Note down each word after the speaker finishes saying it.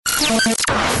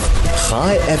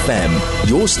Chai FM,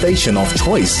 your station of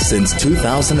choice since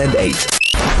 2008.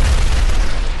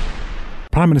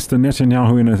 Prime Minister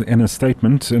Netanyahu, in a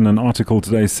statement in an article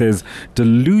today, says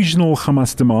delusional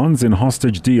Hamas demands in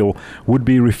hostage deal would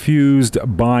be refused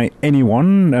by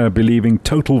anyone believing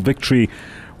total victory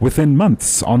within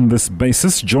months. On this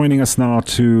basis, joining us now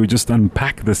to just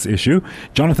unpack this issue,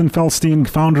 Jonathan Feldstein,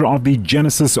 founder of the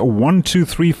Genesis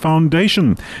 123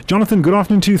 Foundation. Jonathan, good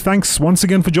afternoon to you. Thanks once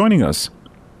again for joining us.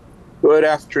 Good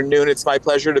afternoon. It's my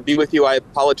pleasure to be with you. I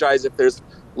apologize if there's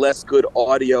less good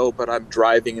audio, but I'm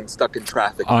driving and stuck in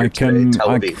traffic here today in Tel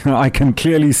Aviv. I can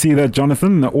clearly see that,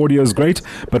 Jonathan. The audio is great,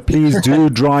 but please do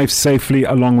drive safely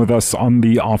along with us on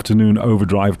the afternoon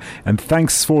overdrive. And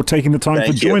thanks for taking the time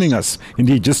for joining us.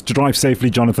 Indeed, just to drive safely,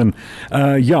 Jonathan.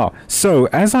 So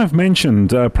as I've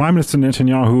mentioned, Prime Minister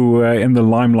Netanyahu in the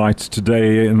limelight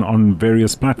today on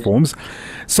various platforms.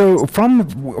 So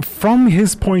from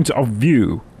his point of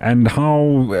view, and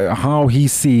how he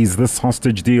sees this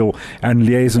hostage deal and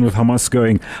liaison with Hamas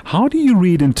going, how do you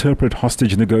interpret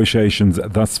hostage negotiations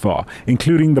thus far,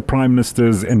 including the Prime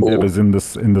Minister's endeavors in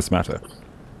this matter?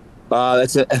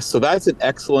 That's an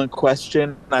excellent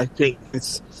question. I think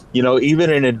it's,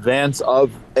 even in advance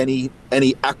of any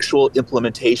actual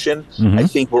implementation, I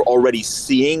think we're already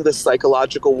seeing the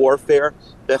psychological warfare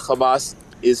that Hamas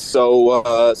is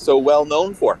so well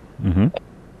known for.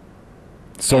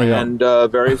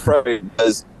 Very frustrating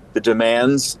because the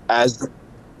demands, as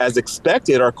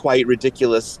expected, are quite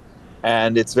ridiculous,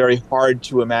 and it's very hard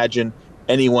to imagine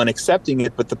anyone accepting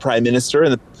it but the Prime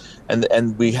Minister.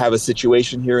 And we have a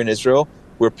situation here in Israel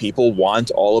where people want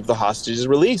all of the hostages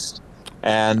released,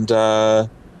 and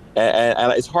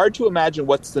it's hard to imagine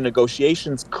what's the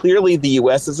negotiations. Clearly, the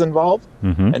U.S. is involved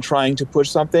and trying to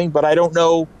push something, but I don't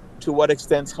know to what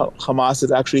extent Hamas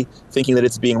is actually thinking that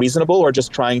it's being reasonable or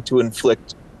just trying to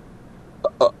inflict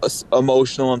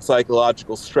emotional and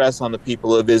psychological stress on the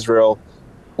people of Israel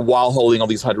while holding all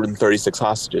these 136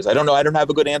 hostages. I don't know. I don't have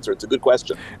a good answer. It's a good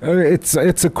question. It's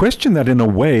a question that in a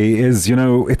way is,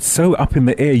 it's so up in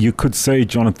the air, you could say,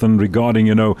 Jonathan,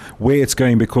 regarding, where it's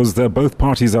going, because both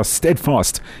parties are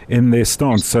steadfast in their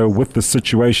stance. So with the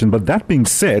situation, but that being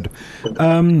said,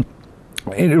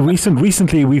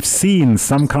 recently, we've seen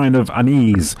some kind of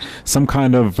unease, some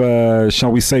kind of,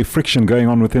 shall we say, friction going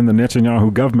on within the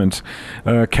Netanyahu government.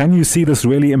 Can you see this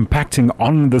really impacting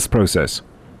on this process?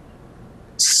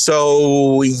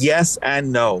 So, yes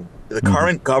and no. The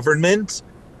current government,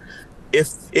 if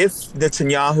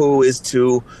Netanyahu is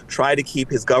to try to keep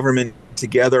his government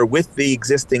together with the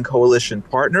existing coalition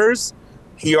partners,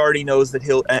 he already knows that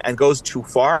and goes too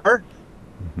far,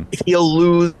 he'll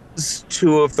lose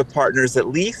two of the partners at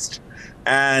least,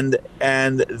 and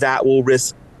that will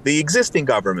risk the existing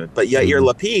government. But Yair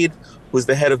Lapid, who's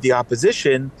the head of the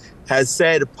opposition, has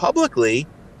said publicly,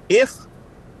 if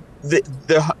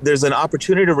there's an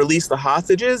opportunity to release the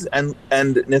hostages and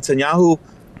Netanyahu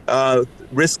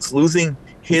risks losing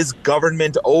his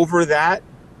government over that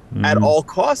at all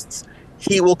costs,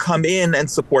 he will come in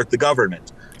and support the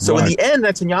government. So in the end,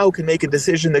 Netanyahu can make a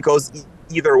decision that goes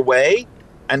either way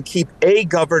and keep a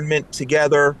government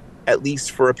together, at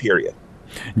least for a period.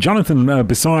 Jonathan,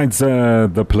 besides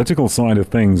the political side of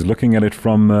things, looking at it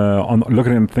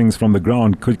looking at things from the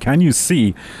ground, can you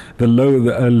see the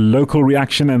local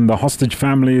reaction and the hostage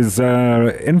families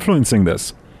influencing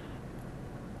this?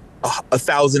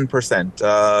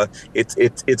 1,000%.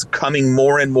 It's coming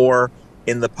more and more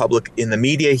in the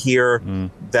media here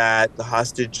that the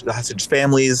hostage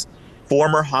families,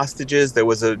 former hostages. There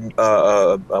was a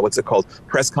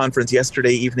press conference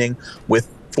yesterday evening with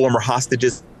former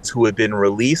hostages who had been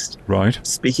released,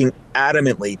 speaking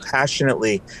adamantly,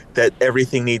 passionately that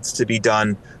everything needs to be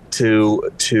done to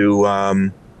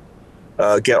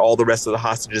get all the rest of the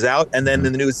hostages out. And then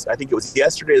in the news, I think it was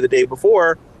yesterday or the day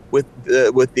before, with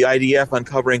the IDF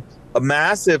uncovering a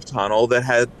massive tunnel that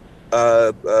had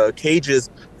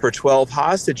cages for 12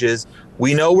 hostages.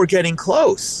 We know we're getting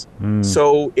close.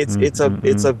 So it's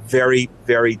a very,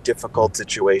 very difficult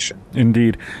situation.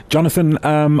 Indeed. Jonathan,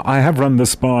 I have run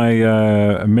this by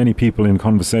many people in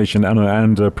conversation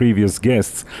and previous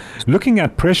guests. Looking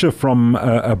at pressure from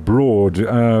abroad,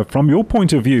 from your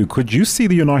point of view, could you see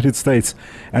the United States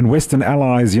and Western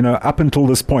allies, up until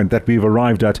this point that we've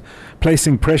arrived at,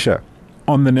 placing pressure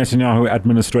on the Netanyahu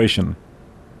administration?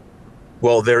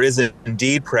 Well, there is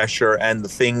indeed pressure, and the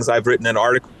things I've written an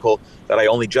article that I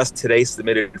only just today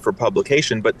submitted for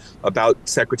publication, but about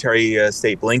Secretary of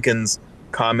State Blinken's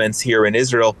comments here in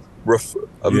Israel,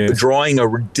 drawing a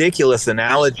ridiculous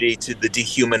analogy to the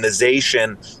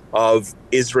dehumanization of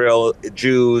Israel,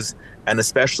 Jews, and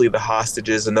especially the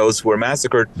hostages and those who were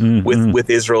massacred with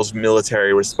Israel's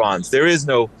military response. There is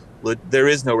no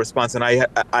response, and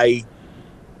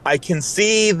I can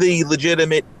see the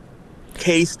legitimate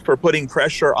case for putting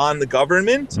pressure on the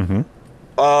government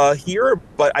here,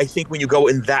 but I think when you go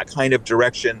in that kind of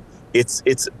direction,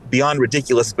 it's beyond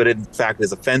ridiculous, but in fact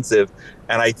is offensive.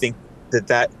 And I think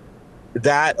that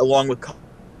along with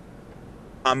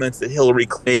comments that Hillary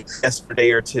made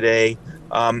yesterday or today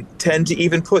tend to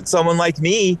even put someone like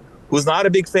me, who's not a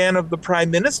big fan of the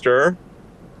prime minister,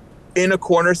 in a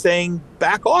corner saying,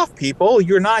 back off, people,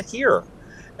 you're not here.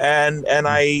 And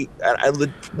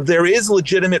there is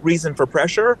legitimate reason for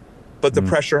pressure, but the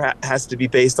pressure has to be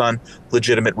based on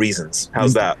legitimate reasons.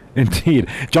 How's that? Indeed.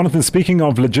 Jonathan, speaking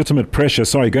of legitimate pressure,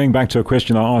 going back to a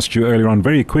question I asked you earlier on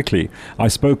very quickly. I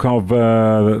spoke of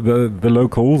the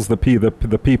locals, the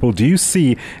people. Do you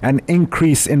see an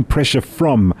increase in pressure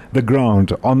from the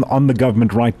ground on the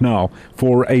government right now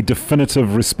for a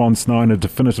definitive response now and a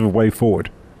definitive way forward?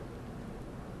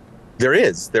 There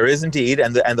is indeed,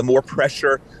 and the more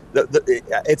pressure,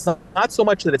 it's not so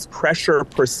much that it's pressure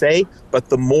per se, but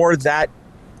the more that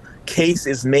case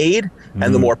is made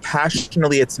and the more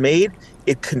passionately it's made,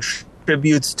 it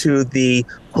contributes to the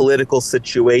political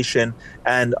situation,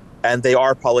 and they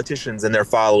are politicians and they're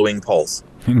following polls.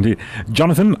 Indeed.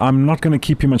 Jonathan, I'm not going to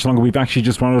keep you much longer. We've actually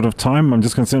just run out of time. I'm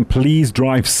just going to say, please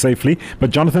drive safely.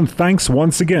 But Jonathan, thanks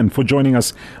once again for joining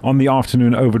us on the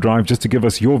Afternoon Overdrive, just to give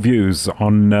us your views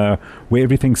on where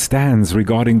everything stands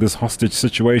regarding this hostage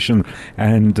situation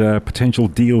and potential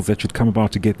deals that should come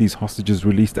about to get these hostages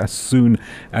released as soon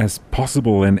as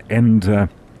possible and end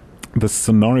this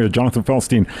scenario. Jonathan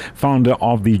Feldstein, founder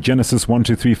of the Genesis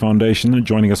 123 Foundation,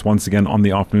 joining us once again on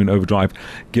the Afternoon Overdrive,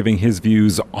 giving his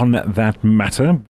views on that matter.